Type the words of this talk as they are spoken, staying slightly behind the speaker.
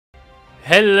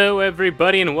Hello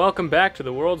everybody and welcome back to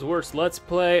the world's worst Let's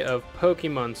Play of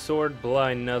Pokemon Sword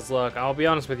Blind Nuzlocke. I'll be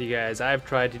honest with you guys, I've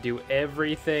tried to do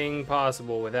everything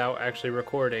possible without actually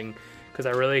recording because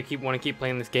I really want to keep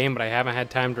playing this game, but I haven't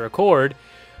had time to record.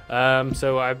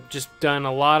 So I've just done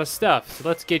a lot of stuff. So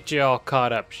let's get you all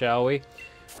caught up, shall we?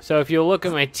 So if you'll look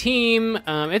at my team,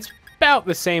 it's about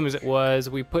the same as it was.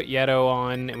 We put Yeto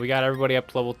on and we got everybody up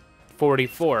to level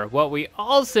 44. What we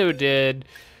also did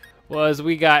was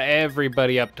we got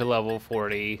everybody up to level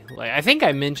 40. Like, I think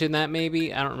I mentioned that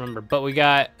maybe, I don't remember. But we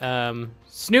got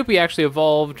Snoopy actually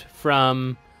evolved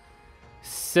from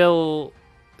Silisand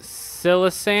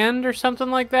or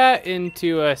something like that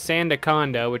into a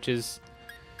Sandaconda, which is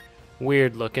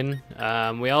weird looking.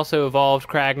 We also evolved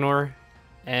Kragnor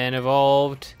and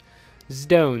evolved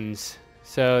Stones.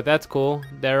 So that's cool.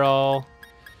 They're all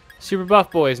super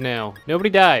buff boys now. Nobody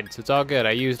died, so it's all good.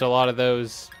 I used a lot of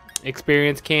those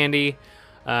experience candy,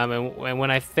 and when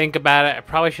I think about it, I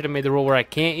probably should have made the rule where I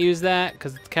can't use that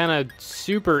because it's kind of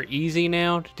super easy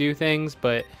now to do things,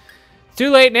 but it's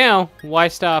too late now. Why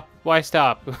stop? Why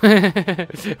stop?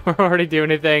 We're already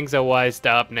doing a thing, so why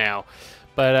stop now?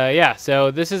 But yeah, so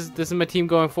this is my team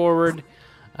going forward.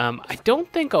 I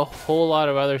don't think a whole lot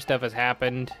of other stuff has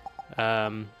happened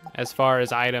as far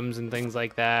as items and things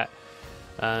like that.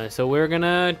 So we're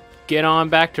gonna get on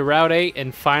back to Route 8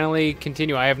 and finally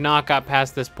continue. I have not got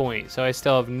past this point, so I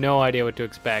still have no idea what to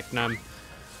expect, and I'm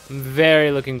very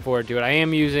looking forward to it. I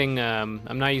am using,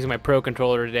 I'm not using my Pro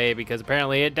Controller today because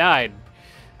apparently it died.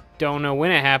 Don't know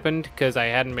when it happened because I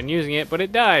hadn't been using it, but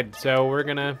it died. So we're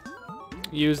gonna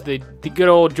use the good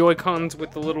old Joy-Cons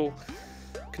with the little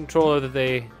controller that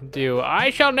they do. I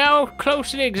shall now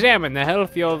closely examine the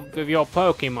health of your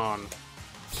Pokemon.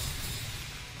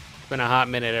 It's been a hot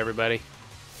minute, everybody.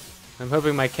 I'm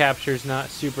hoping my capture's not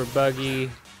super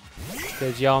buggy,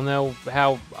 because y'all know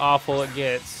how awful it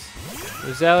gets.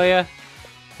 Roselia,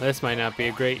 this might not be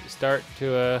a great start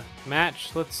to a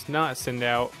match. Let's not send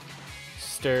out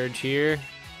Sturge here.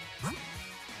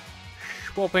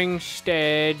 Swapping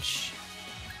stage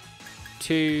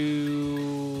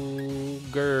to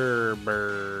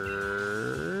Gerber.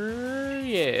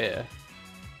 Yeah.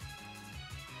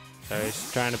 So I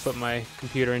was trying to put my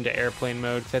computer into airplane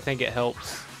mode because I think it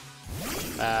helps.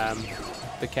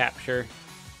 The capture,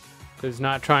 because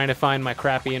not trying to find my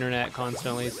crappy internet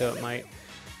constantly, so it might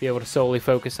be able to solely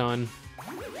focus on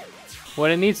what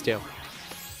it needs to.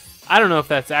 I don't know if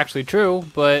that's actually true,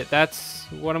 but that's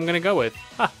what I'm gonna go with.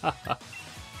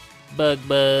 Bug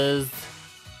buzz.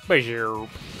 I should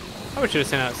have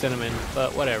sent out Cinnamon,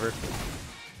 but whatever.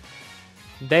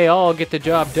 They all get the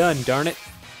job done, darn it.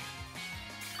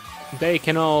 They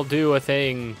can all do a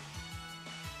thing.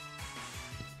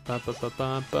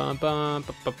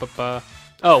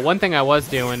 Oh, one thing I was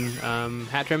doing,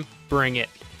 hat trim, bring it.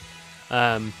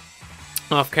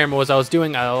 Off camera was I was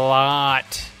doing a lot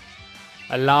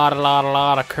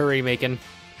of curry making.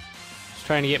 Just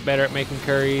trying to get better at making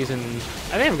curries, and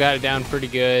I think I've got it down pretty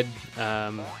good.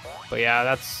 But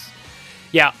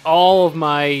yeah, all of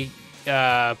my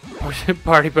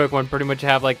party Pokemon pretty much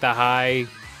have like the high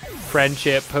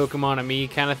friendship Pokemon of me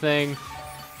kind of thing.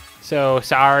 So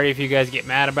sorry if you guys get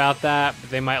mad about that, but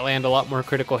they might land a lot more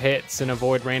critical hits and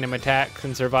avoid random attacks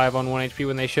and survive on 1 HP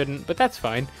when they shouldn't, but that's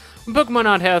fine. When Pokemon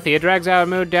not healthy, it drags out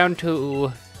mode down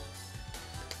to...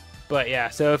 But yeah,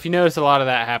 so if you notice a lot of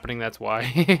that happening, that's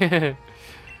why.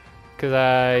 Because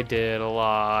I did a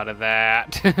lot of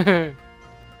that. I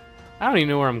don't even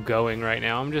know where I'm going right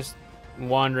now. I'm just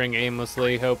wandering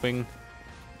aimlessly, hoping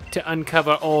to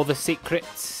uncover all the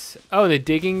secrets. Oh, the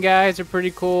digging guys are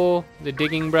pretty cool. The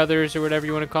digging brothers, or whatever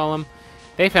you want to call them.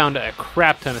 They found a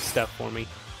crap ton of stuff for me.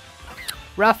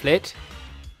 Rufflet.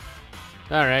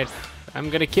 Alright, I'm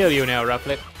gonna kill you now,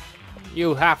 Rufflet.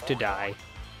 You have to die.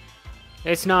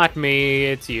 It's not me,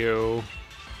 it's you.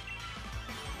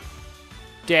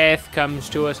 Death comes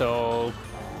to us all.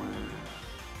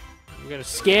 You're gonna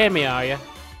scare me, are you?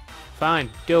 Fine,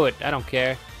 do it. I don't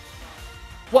care.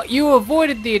 What? You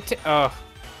avoided the attack? Oh.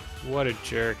 What a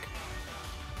jerk.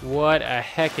 What a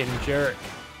heckin' jerk.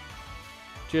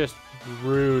 Just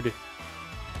rude.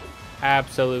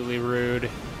 Absolutely rude.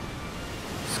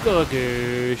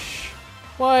 Skullagoosh.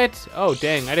 What? Oh,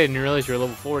 dang. I didn't realize you were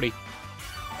level 40.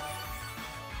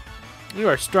 You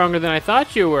are stronger than I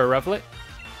thought you were, Rufflet.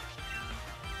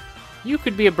 You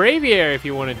could be a Braviary if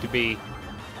you wanted to be.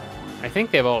 I think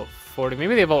they evolve at 40.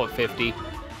 Maybe they evolve at 50. I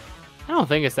don't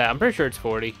think it's that. I'm pretty sure it's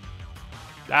 40.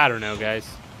 I don't know, guys.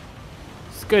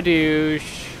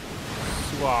 Skadoosh.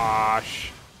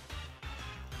 Swash.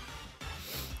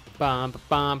 Bum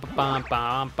bum bum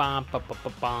bum bum bum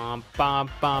bum bum bum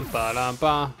bum bum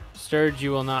bum. Sturge,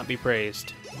 you will not be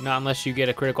praised. Not unless you get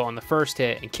a critical on the first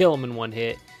hit and kill him in one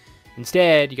hit.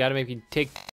 Instead, you gotta make me take...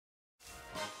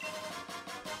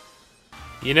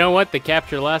 You know what? The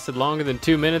capture lasted longer than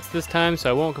 2 minutes this time, so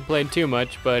I won't complain too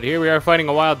much, but here we are fighting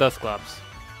a wild Dusclops.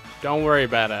 Don't worry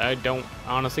about it. I don't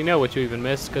honestly know what you even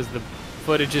missed, because the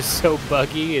footage is so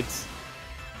buggy. It's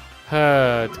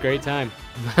a great time.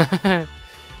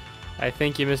 I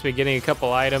think you missed me getting a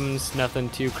couple items, nothing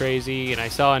too crazy, and I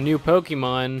saw a new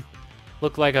Pokemon.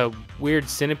 Looked like a weird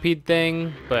centipede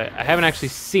thing, but I haven't actually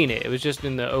seen it. It was just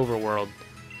in the overworld.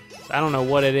 So I don't know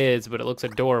what it is, but it looks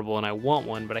adorable, and I want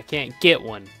one, but I can't get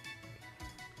one.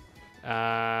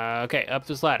 Okay, up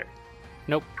this ladder.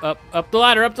 Nope, up the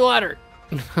ladder, up the ladder!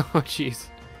 Oh, jeez.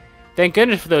 Thank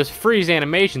goodness for those freeze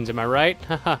animations, am I right?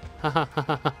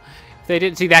 If they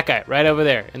didn't see that guy right over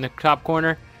there in the top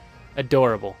corner,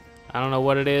 adorable. I don't know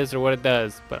what it is or what it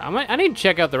does, but I need to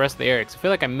check out the rest of the area, 'cause I feel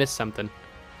like I missed something.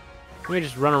 Let me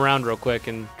just run around real quick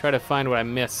and try to find what I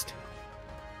missed.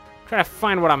 There's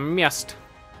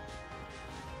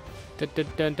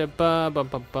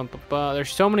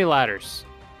so many ladders.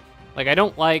 Like, I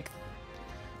don't like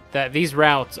that these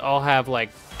routes all have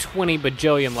like 20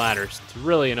 bajillion ladders. It's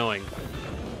really annoying.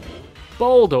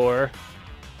 Boldor.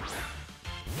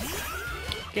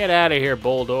 Get out of here,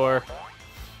 Boldor.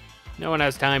 No one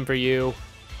has time for you.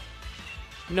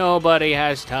 Nobody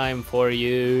has time for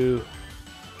you.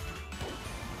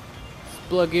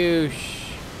 Splagoosh.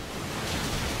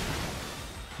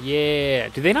 Yeah.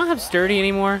 Do they not have sturdy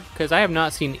anymore? Because I have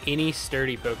not seen any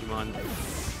sturdy Pokemon.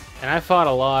 And I fought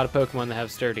a lot of Pokemon that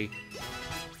have sturdy.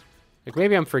 Like,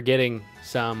 maybe I'm forgetting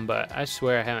some, but I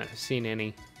swear I haven't seen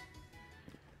any.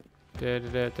 Okay,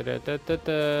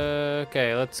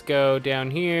 let's go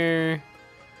down here.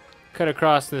 Cut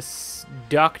across this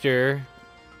doctor.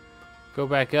 Go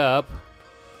back up.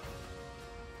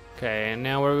 Okay, and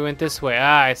now where we went this way.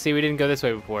 Ah, I see we didn't go this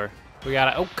way before. We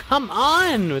gotta... Oh, come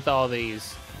on with all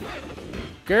these.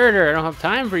 Girder, I don't have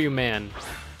time for you, man.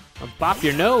 I'll bop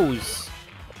your nose.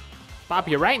 Bop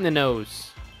you right in the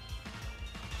nose.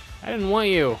 I didn't want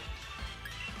you.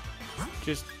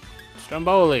 Just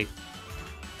Stromboli.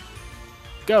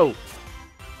 Go.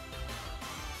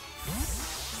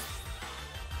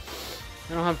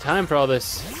 I don't have time for all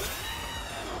this.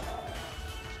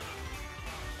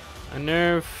 A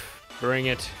nerve. Bring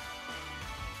it.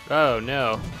 Oh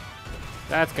no.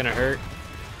 That's gonna hurt.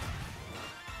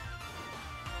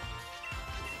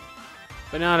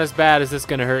 But not as bad as this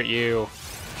gonna hurt you.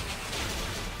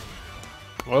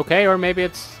 Okay, or maybe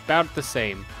it's about the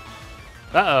same.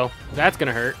 Uh-oh. That's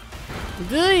gonna hurt.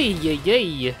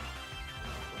 Yay.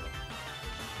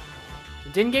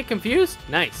 Didn't get confused?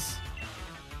 Nice.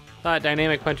 Thought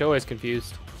Dynamic Punch always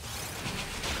confused.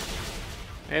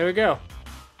 There we go.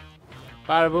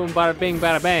 Bada boom, bada bing,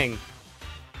 bada bang.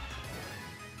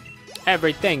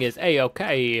 Everything is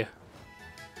A-okay.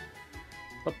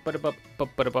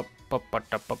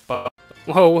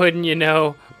 Well, wouldn't you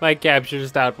know, my capture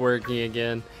stopped working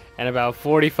again. And about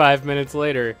 45 minutes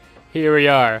later, here we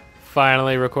are,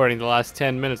 finally recording the last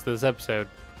 10 minutes of this episode.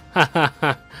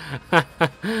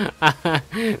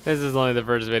 This is only the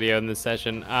first video in this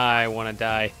session. I want to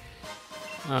die.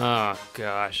 Oh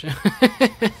gosh.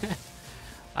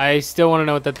 I still want to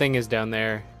know what that thing is down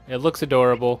there. It looks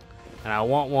adorable and I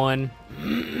want one.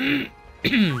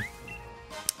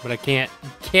 But I can't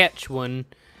catch one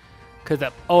because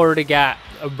I've already got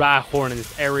a Rhyhorn in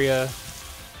this area.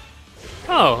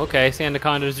 Oh, okay.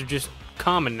 Sandacondas are just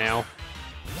common now,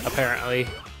 apparently.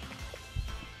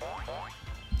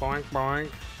 Boink, boink.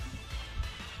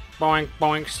 Boink,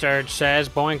 boink, Sturge says.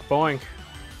 Boink, boink.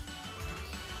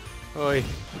 Oy.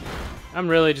 I'm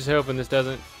really just hoping this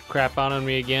doesn't crap on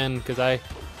me again, because I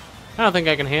don't think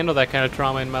I can handle that kind of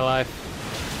trauma in my life.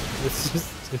 This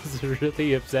is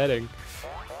really upsetting.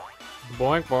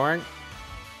 Boink, boink.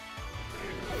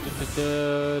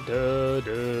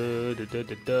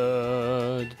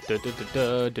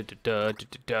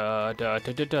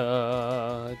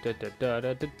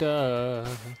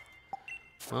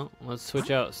 Well, let's switch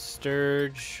out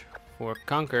Sturge for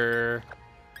Conquer.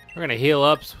 We're gonna heal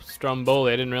up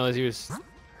Stromboli. I didn't realize he was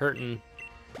hurting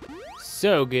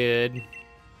so good.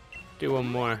 Do one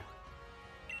more.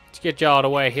 Let's get y'all the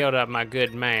way healed up, my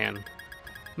good man.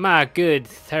 My good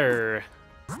sir.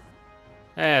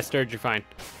 Ah, Sturge, you're fine.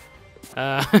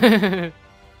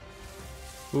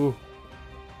 Ooh.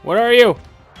 What are you?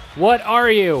 What are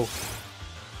you?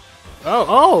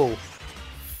 Oh!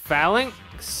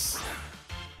 Phalanx?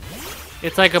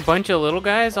 It's like a bunch of little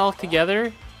guys all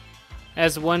together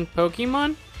as one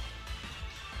Pokemon?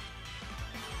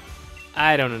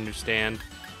 I don't understand.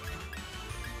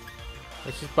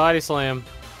 Let's just body slam.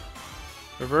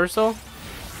 Reversal.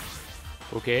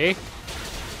 Okay.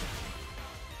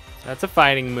 That's a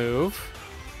fighting move.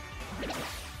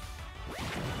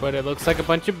 But it looks like a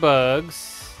bunch of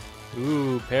bugs.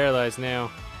 Ooh, paralyzed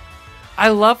now. I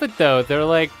love it though. They're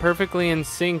like perfectly in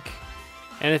sync.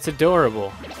 And it's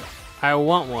adorable. I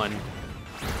want one.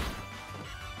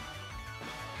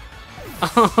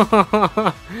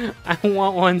 I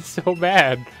want one so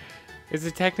bad. Is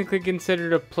it technically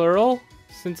considered a plural?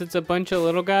 Since it's a bunch of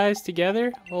little guys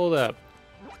together? Hold up.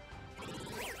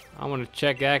 I want to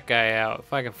check that guy out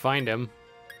if I can find him.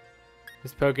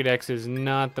 This Pokédex is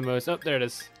not the most... Oh, there it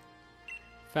is.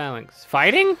 Phalanx.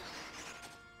 Fighting?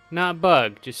 Not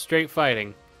bug, just straight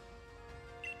fighting.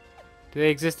 Do they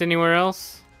exist anywhere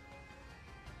else?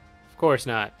 Of course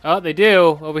not. Oh, they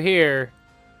do! Over here.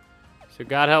 So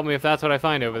God help me if that's what I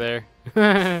find over there.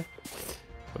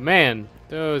 But man,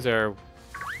 those are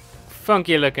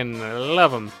funky looking. I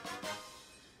love them.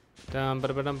 Dum ba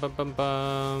dum bum bum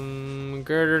bum.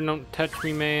 Girder, don't touch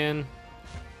me, man.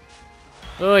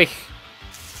 Oi.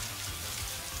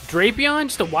 Drapion?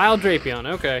 Just a wild Drapion.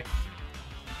 Okay.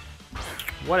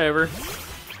 Whatever.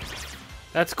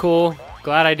 That's cool.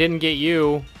 Glad I didn't get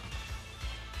you.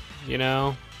 You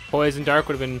know, Poison Dark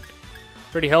would have been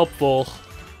pretty helpful.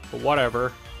 But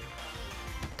whatever.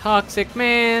 Toxic,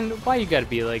 man. Why you gotta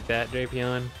be like that,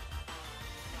 Drapion?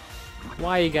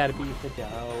 Why you gotta be such a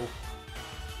hoe?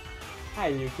 Hi,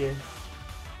 you kid.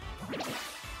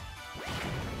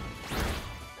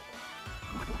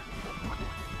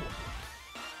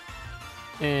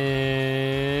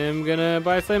 And I'm gonna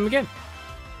body slam again.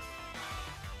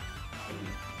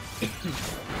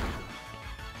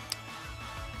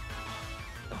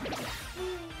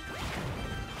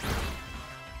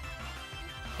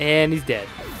 And he's dead.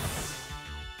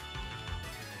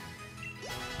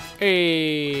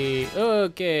 Hey,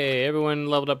 okay, everyone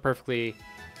leveled up perfectly,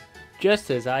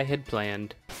 just as I had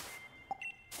planned.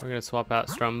 We're gonna swap out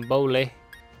Stromboli.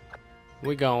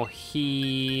 We're gonna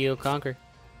heal Conquer.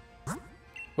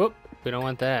 Whoop, we don't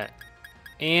want that.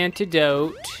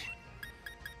 Antidote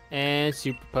and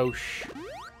Super Potion.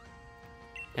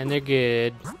 And they're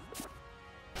good.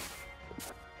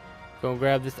 Go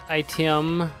grab this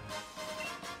item.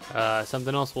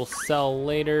 Something else we'll sell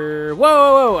later. Whoa,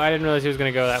 whoa, whoa! I didn't realize he was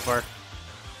gonna go that far.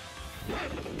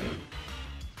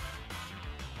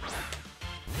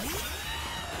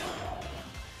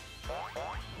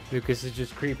 Lucas is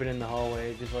just creeping in the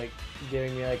hallway, just like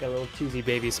giving me like a little cheesy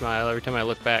baby smile every time I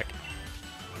look back.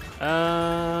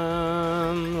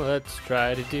 Let's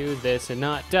try to do this and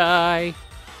not die.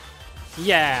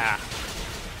 Yeah!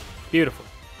 Beautiful.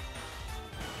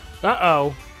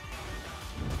 Uh-oh.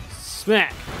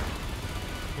 Smack!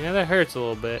 Yeah, that hurts a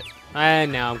little bit.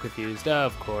 And now I'm confused,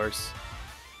 of course.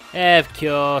 Of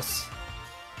course.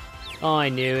 Oh, I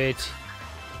knew it.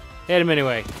 Hit him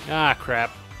anyway. Ah, crap.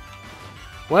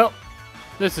 Well,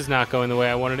 this is not going the way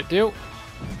I wanted it to.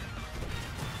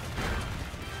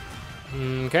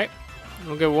 Okay.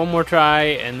 We'll give it one more try,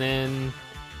 and then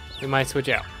we might switch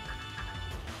out.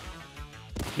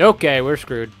 Okay, we're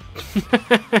screwed.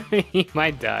 He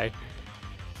might die.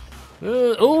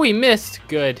 Oh, he missed.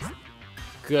 Good.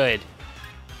 Good.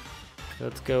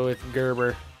 Let's go with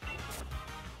Gerber.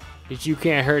 Because you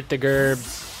can't hurt the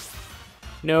Gerbs.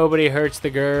 Nobody hurts the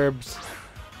Gerbs.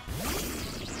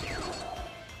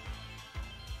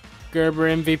 Gerber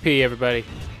MVP, everybody.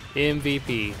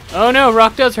 MVP. Oh no,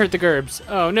 Rock does hurt the Gerbs.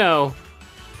 Oh no.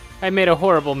 I made a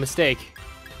horrible mistake.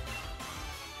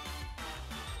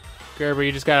 Gerber,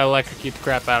 you just gotta electrocute the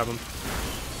crap out of him.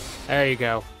 There you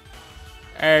go.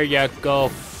 There you go.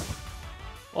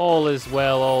 All is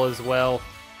well, all is well.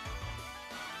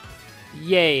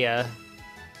 Yeah.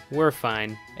 We're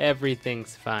fine.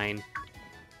 Everything's fine.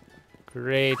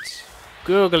 Great.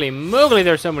 Googly moogly,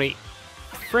 there's so many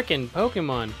frickin'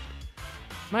 Pokemon.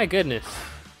 My goodness.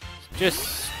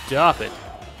 Just stop it.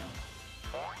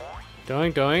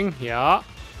 Doing, doing, yeah.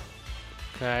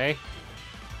 Okay.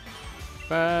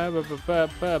 Ba ba ba ba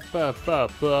ba ba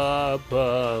ba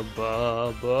ba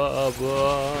ba ba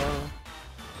ba.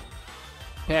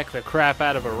 Pack the crap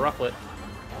out of a Rufflet.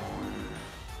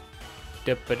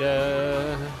 Da ba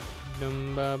da.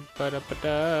 Dum ba ba da ba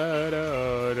da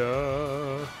da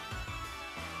da.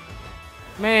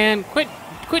 Man, quit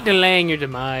delaying your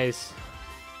demise.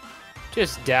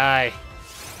 Just die.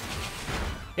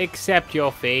 Accept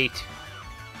your fate.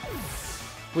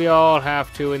 We all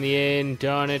have to in the end,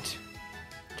 darn it.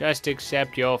 Just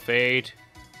accept your fate.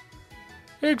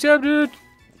 Accept it!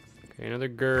 Okay, another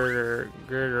girder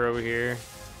over here.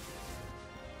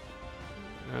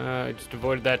 I just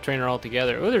avoided that trainer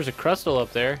altogether. Oh, there's a Crustle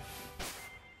up there.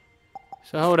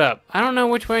 So hold up. I don't know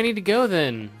which way I need to go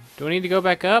then. Do I need to go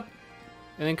back up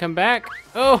and then come back?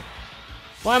 Oh,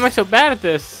 why am I so bad at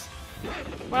this?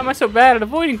 Why am I so bad at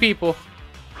avoiding people?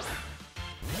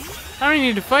 I don't even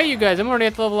need to fight you guys. I'm already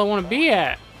at the level I want to be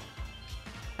at.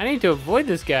 I need to avoid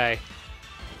this guy.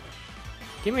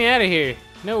 Get me out of here.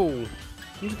 No, I'm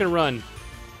just gonna run.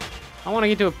 I want to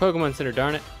get to a Pokemon Center,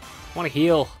 darn it. I want to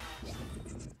heal.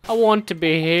 I want to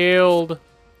be healed.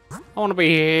 I want to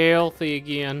be healthy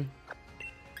again.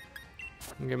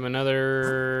 I'll give him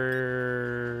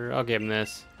another... I'll give him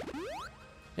this.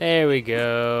 There we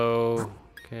go.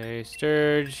 Okay,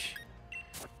 Sturge.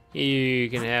 You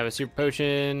can have a super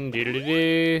potion.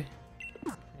 Doo-doo-doo-doo.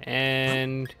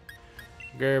 And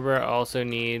Gerber also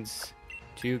needs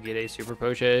to get a super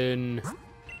potion.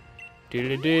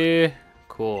 Doo-doo-doo.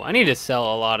 Cool. I need to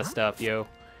sell a lot of stuff, yo.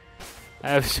 I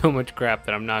have so much crap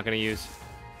that I'm not going to use.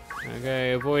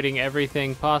 Okay, avoiding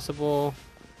everything possible.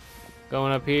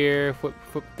 Going up here. Whoop,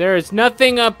 whoop. There is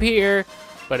nothing up here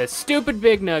but a stupid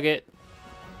big nugget.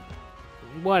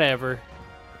 Whatever.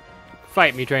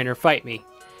 Fight me, trainer. Fight me.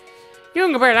 You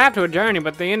can compare life to a journey,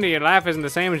 but the end of your life isn't the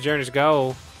same as journey's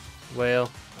goal. Well,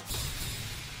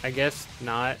 I guess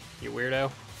not, you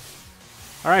weirdo.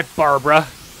 Alright, Barbara.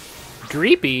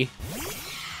 Dreepy?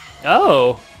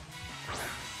 Oh.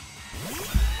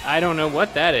 I don't know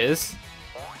what that is.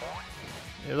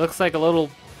 It looks like a little...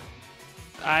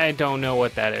 I don't know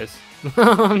what that is.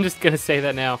 I'm just gonna say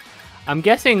that now. I'm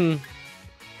guessing...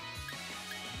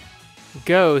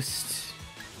 Ghost.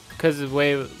 Because of the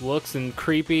way it looks and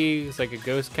creepy. It's like a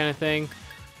ghost kind of thing.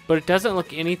 But it doesn't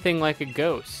look anything like a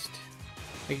ghost.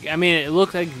 I mean, it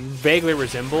looks like vaguely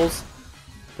resembles.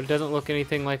 But it doesn't look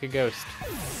anything like a ghost.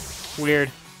 Weird.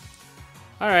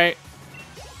 Alright.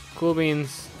 Cool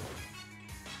beans.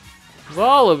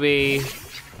 Wallaby.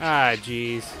 Ah,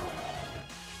 jeez.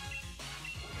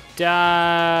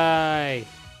 Die.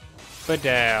 But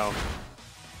down.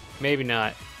 Maybe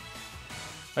not.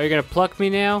 Are you gonna pluck me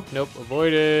now? Nope,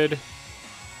 avoided.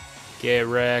 Get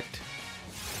wrecked.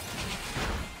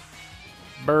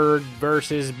 Bird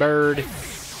versus bird.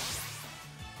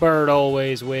 Bird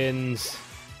always wins.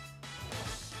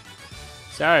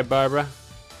 Sorry, Barbara.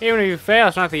 Even if you fail,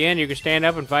 it's not the end. You can stand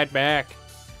up and fight back.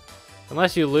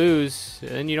 Unless you lose,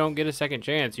 then you don't get a second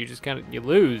chance. You just you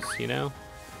lose, you know?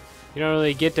 You don't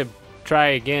really get to try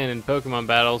again in Pokemon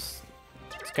battles.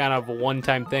 It's kind of a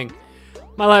one-time thing.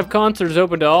 My live concert is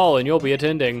open to all, and you'll be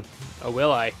attending. Oh,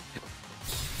 will I?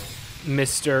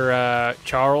 Mr.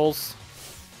 Charles.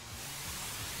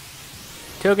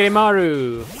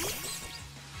 Togedemaru.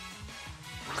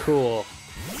 Cool.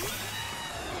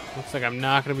 Looks like I'm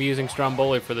not going to be using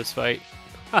Stromboli for this fight.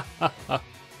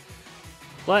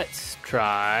 Let's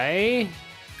try...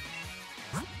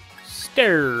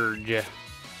 Sturge.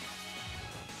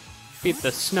 Beat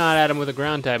the snot out of him with a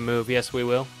ground type move. Yes, we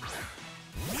will.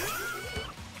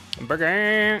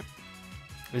 Burger.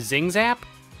 Zing Zap?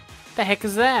 What the heck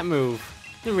is that move?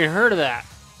 Never even heard of that.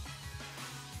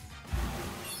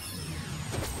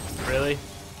 Really?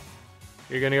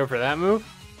 You're gonna go for that move?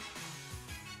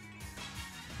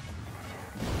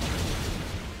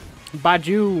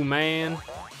 Baju, man.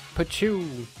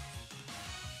 Pachu.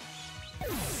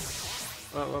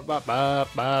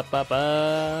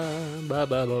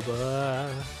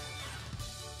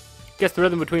 Guess the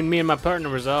rhythm between me and my partner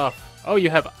was off. Oh,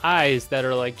 you have eyes that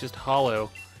are like just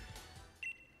hollow.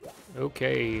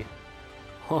 Okay.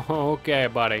 Okay,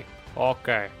 buddy.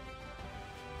 Okay.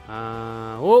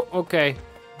 Oh, okay.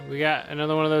 We got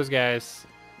another one of those guys.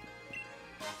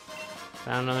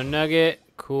 Found another nugget.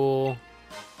 Cool.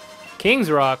 King's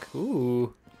Rock.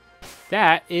 Ooh.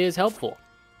 That is helpful.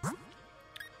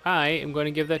 I am going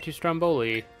to give that to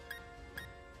Stromboli.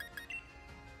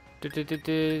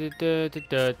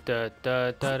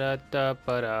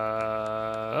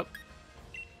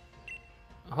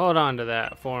 Hold on to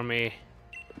that for me.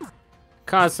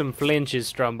 Cause some flinches,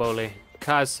 Stromboli.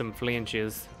 Cause some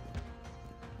flinches.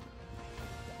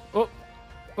 Oh,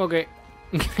 okay.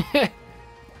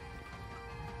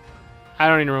 I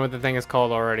don't even remember what the thing is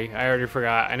called already. I already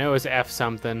forgot. I know it was F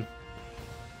something.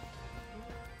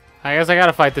 I guess I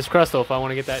gotta fight this Crustle if I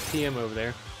want to get that TM over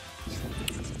there.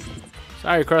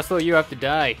 Sorry, Crustle, you have to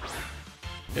die.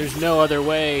 There's no other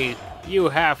way. You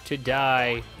have to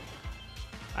die.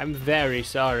 I'm very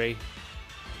sorry.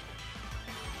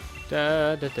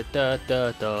 Da da da da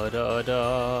da da da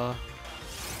da.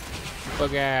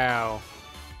 Bugow.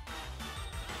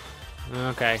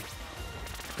 Okay.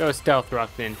 Go Stealth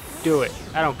Rock then. Do it.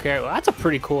 I don't care. Well, that's a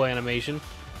pretty cool animation.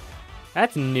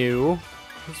 That's new.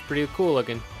 That's pretty cool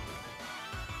looking.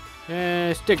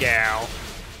 Stigow.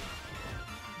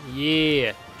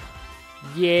 Yeah.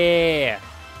 Yeah.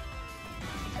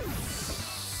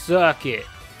 Suck it.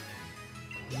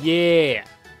 Yeah.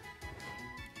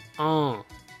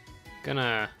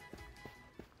 Gonna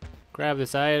grab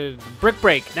this item. Brick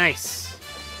break. Nice.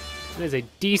 That is a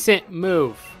decent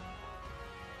move.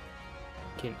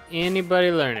 Can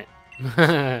anybody learn it?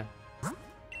 Let's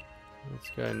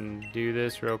go ahead and do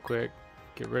this real quick.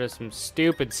 Get rid of some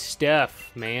stupid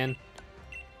stuff, man.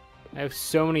 I have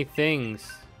so many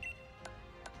things.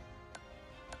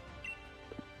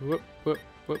 Whoop, whoop,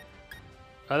 whoop.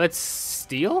 Oh, that's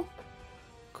steel?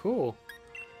 Cool.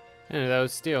 I didn't know that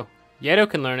was steel. Yeto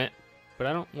can learn it, but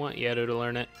I don't want Yeto to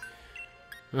learn it.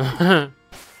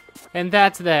 And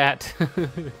that's that.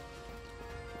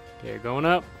 Okay, going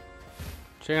up.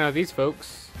 Checking out these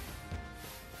folks.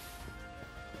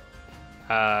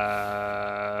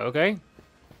 Okay.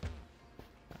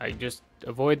 I just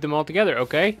avoid them altogether,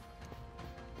 okay.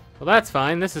 Well, that's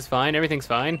fine. This is fine. Everything's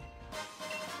fine.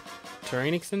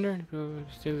 Terrain extender?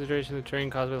 Students the duration of the terrain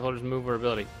caused by the holders move or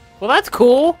ability. Well, that's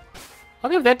cool. I'll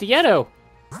give that to Yeto.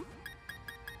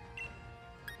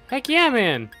 Heck yeah,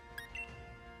 man.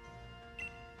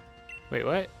 Wait,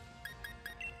 what?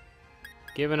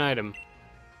 Give an item.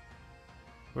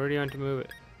 Where do you want to move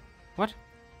it? What?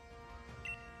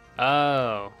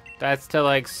 Oh, that's to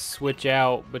like switch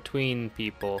out between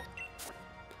people.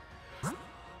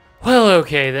 Well,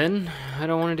 okay then. I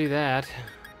don't want to do that.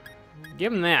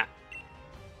 Give him that.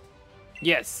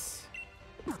 Yes.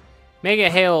 Make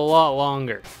it hail a lot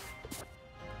longer.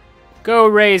 Go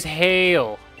raise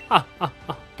hail. Ha ha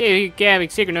ha. Dude, you can't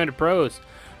make secret known to pros.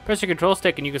 Press your control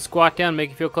stick and you can squat down and make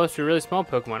you feel close to a really small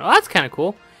Pokemon. Oh, that's kind of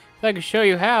cool. If I can show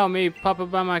you how, maybe pop up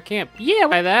by my camp. Yeah,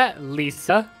 by that,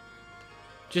 Lisa.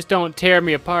 Just don't tear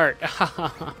me apart.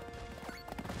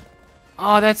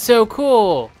 Oh, that's so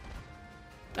cool.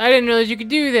 I didn't realize you could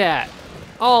do that.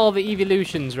 All the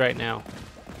evolutions right now.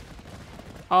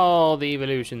 All the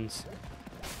evolutions.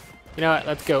 You know what?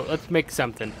 Let's go. Let's make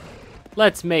something.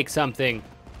 Let's make something.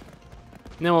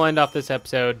 And then we'll end off this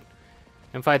episode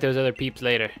and fight those other peeps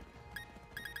later.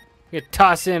 We could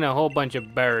toss in a whole bunch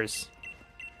of burrs.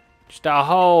 Just a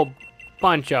whole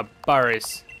bunch of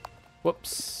burrs.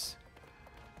 Whoops.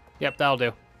 Yep, that'll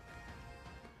do.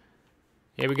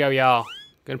 Here we go, y'all.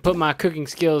 Gonna put my cooking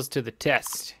skills to the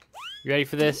test. You ready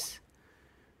for this?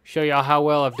 Show y'all how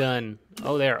well I've done.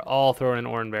 Oh, they're all throwing in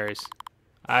orange berries.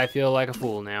 I feel like a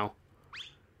fool now.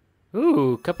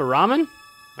 Ooh, cup of ramen?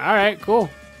 Alright, cool.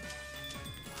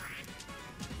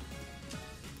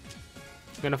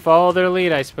 Gonna follow their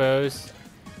lead, I suppose.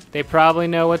 They probably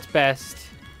know what's best.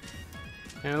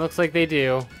 And it looks like they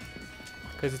do.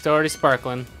 Because it's already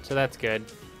sparkling, so that's good.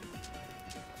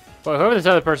 Boy, whoever this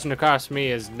other person across from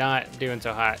me is not doing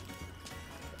so hot.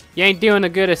 You ain't doing the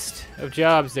goodest of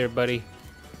jobs there, buddy.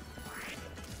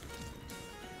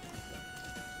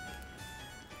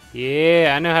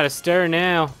 Yeah, I know how to stir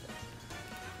now.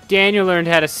 Daniel learned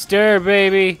how to stir,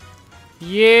 baby.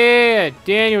 Yeah,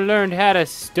 Daniel learned how to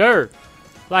stir.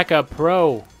 Like a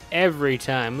pro every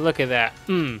time. Look at that.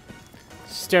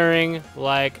 Stirring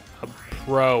like a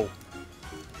pro.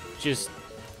 Just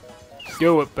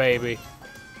do it, baby.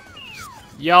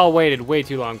 Y'all waited way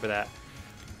too long for that.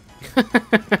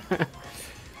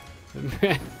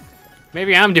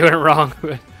 Maybe I'm doing it wrong,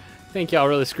 but I think y'all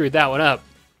really screwed that one up.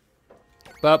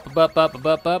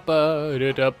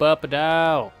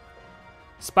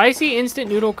 Spicy instant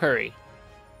noodle curry.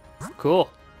 Cool.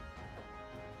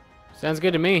 Sounds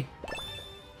good to me.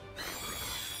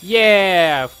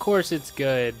 Yeah, of course it's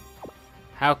good.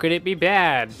 How could it be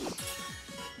bad?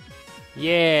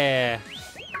 Yeah.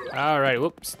 Alright,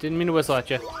 whoops, didn't mean to whistle at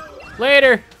you.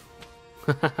 Later!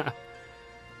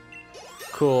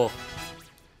 Cool.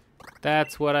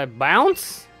 That's what I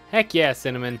bounce? Heck yeah,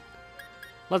 Cinnamon.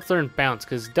 Let's learn bounce,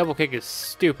 because double kick is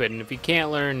stupid, and if you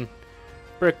can't learn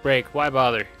brick break, why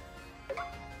bother?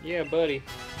 Yeah, buddy.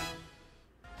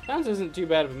 Bounce isn't too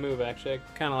bad of a move, actually. I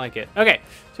kind of like it. Okay,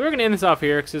 so we're going to end this off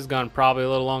here, because this has gone probably a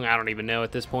little long. I don't even know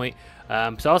at this point.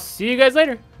 So I'll see you guys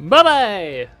later.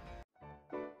 Bye-bye!